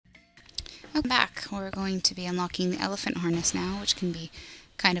Welcome back. We're going to be unlocking the elephant harness now, which can be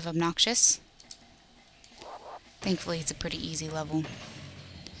kind of obnoxious. Thankfully, it's a pretty easy level.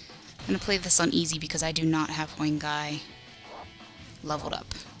 I'm going to play this on easy because I do not have Huang Gai leveled up.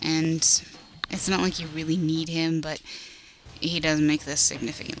 And it's not like you really need him, but he does make this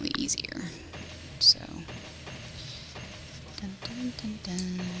significantly easier. So... Dun, dun, dun,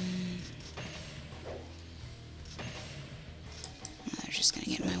 dun. Oh, they're just going to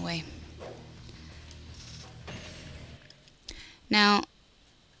get in my way. Now,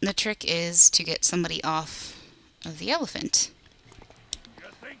 the trick is to get somebody off of the elephant.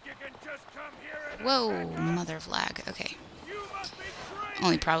 Whoa, mother of lag. Okay.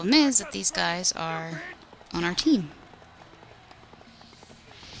 Only problem is that these guys are on our team.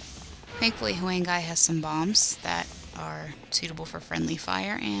 Thankfully, Huang Gai has some bombs that are suitable for friendly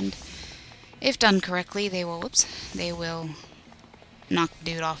fire, and if done correctly, they will, they will knock the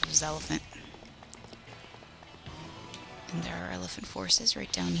dude off of his elephant. And there are elephant forces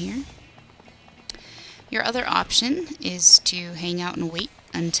right down here. Your other option is to hang out and wait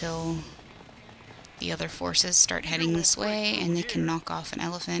until the other forces start heading this way and they can knock off an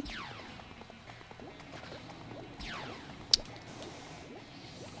elephant.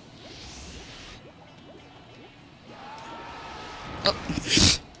 Oh,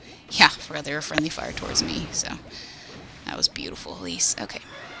 yeah, forgot they were friendly fire towards me, so that was beautiful, Elise. Okay,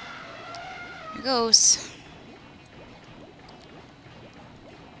 here goes.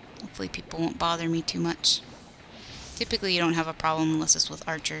 Hopefully people won't bother me too much. Typically you don't have a problem unless it's with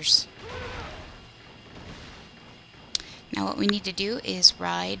archers. Now what we need to do is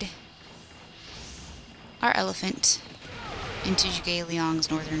ride our elephant into Zhuge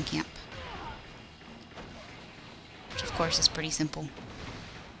Liang's northern camp. Which of course is pretty simple.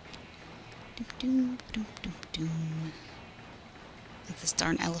 If this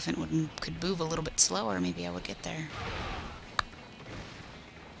darn elephant could move a little bit slower, maybe I would get there.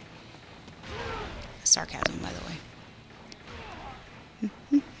 Sarcasm, by the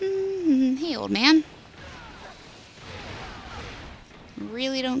way. Hey, old man.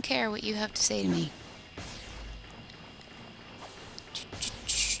 Really don't care what you have to say to me.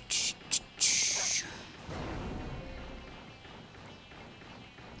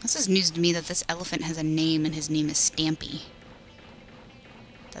 This is news to me that this elephant has a name and his name is Stampy.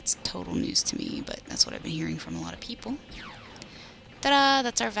 That's total news to me, but that's what I've been hearing from a lot of people. Ta-da!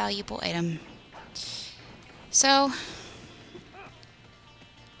 That's our valuable item. So,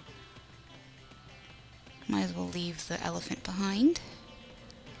 might as well leave the elephant behind.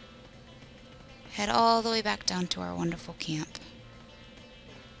 Head all the way back down to our wonderful camp.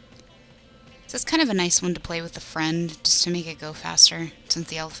 So it's kind of a nice one to play with a friend, just to make it go faster. Since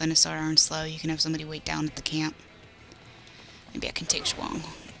the elephant is so darn slow, you can have somebody wait down at the camp. Maybe I can take Huang.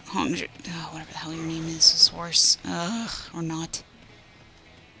 Whatever the hell your name is worse. Ugh, or not.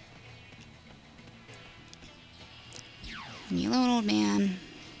 Leave me alone, old man.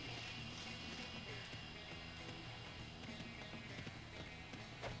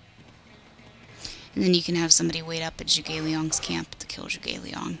 And then you can have somebody wait up at Zhuge Liang's camp to kill Zhuge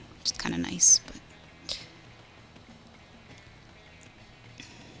Liang. It's kind of nice, but...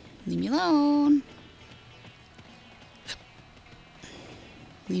 Leave me alone.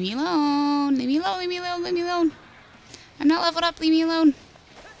 Leave me alone. Leave me alone, leave me alone, leave me alone. I'm not leveled up, leave me alone.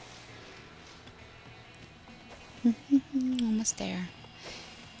 Almost there.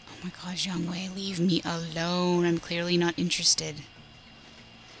 Oh my gosh, Yang Wei, leave me alone. I'm clearly not interested.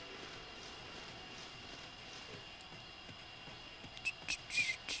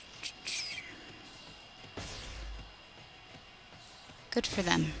 Good for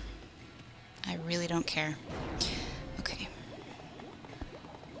them. I really don't care. Okay.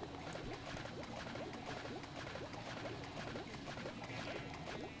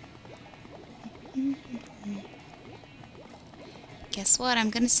 Guess what? I'm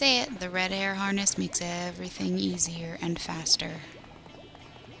gonna say it. The red hair harness makes everything easier and faster.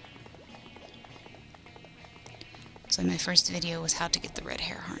 So my first video was how to get the red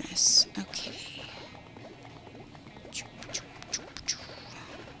hair harness. Okay.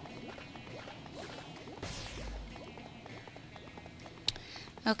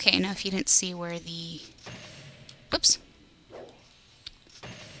 Okay, now if you didn't see where the... Whoops.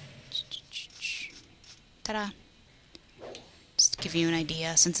 Ta-da. Just to give you an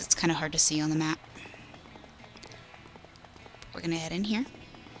idea, since it's kind of hard to see on the map. We're going to head in here.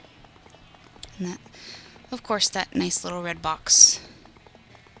 And that, of course, that nice little red box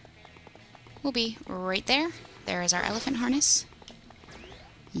will be right there. There is our elephant harness.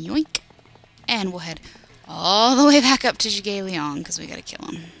 Yoink. And we'll head all the way back up to Zhuge Liang, because we gotta kill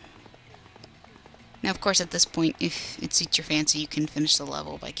him. Now, of course, at this point, if it suits your fancy, you can finish the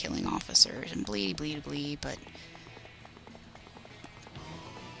level by killing officers and bleed, but...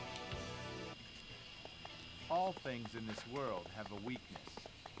 All things in this world have a weakness.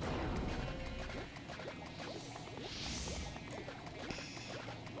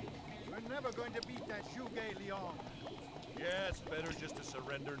 We're never going to beat that Zhuge Liang. Yeah, it's better just to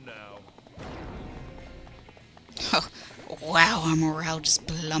surrender now. Oh, wow, our morale just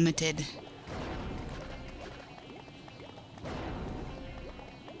plummeted.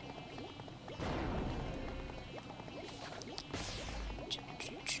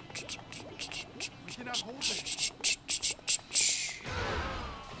 We cannot hold it.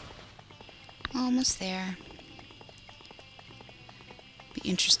 Almost there. Be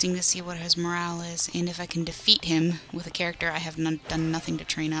interesting to see what his morale is, and if I can defeat him with a character I have done nothing to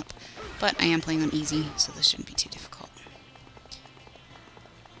train up. But I am playing on easy, so this shouldn't be too difficult.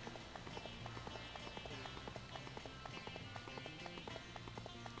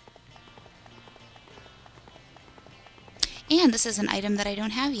 And this is an item that I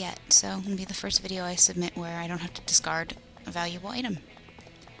don't have yet, so it'll be the first video I submit where I don't have to discard a valuable item.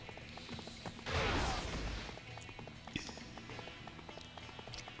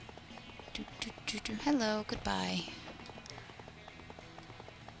 Hello, goodbye.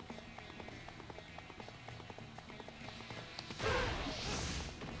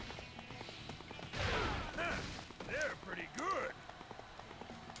 They're pretty good.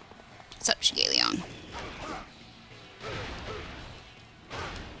 What's up, Zhuge Liang?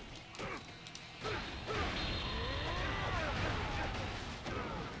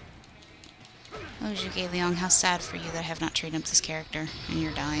 Oh, Zhuge Liang, how sad for you that I have not trained up this character, and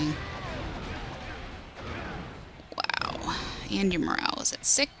you're dying. Wow. And your morale is at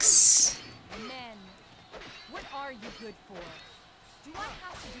 6. Men, what are you good for? Do I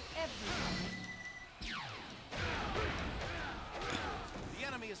have to do everything? The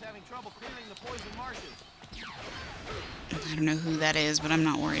enemy is having trouble clearing the poison marshes. I don't know who that is, but I'm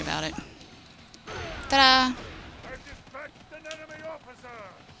not worried about it. Ta-da! I dispatched an enemy officer.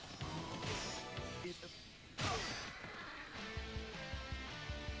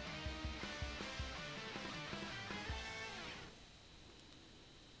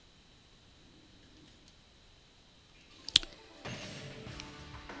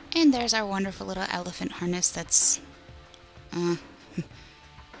 And there's our wonderful little elephant harness that's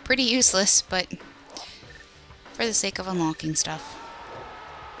pretty useless, but for the sake of unlocking stuff,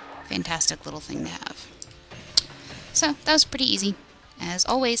 fantastic little thing to have. So that was pretty easy. As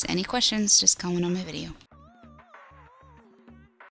always, any questions, just comment on my video.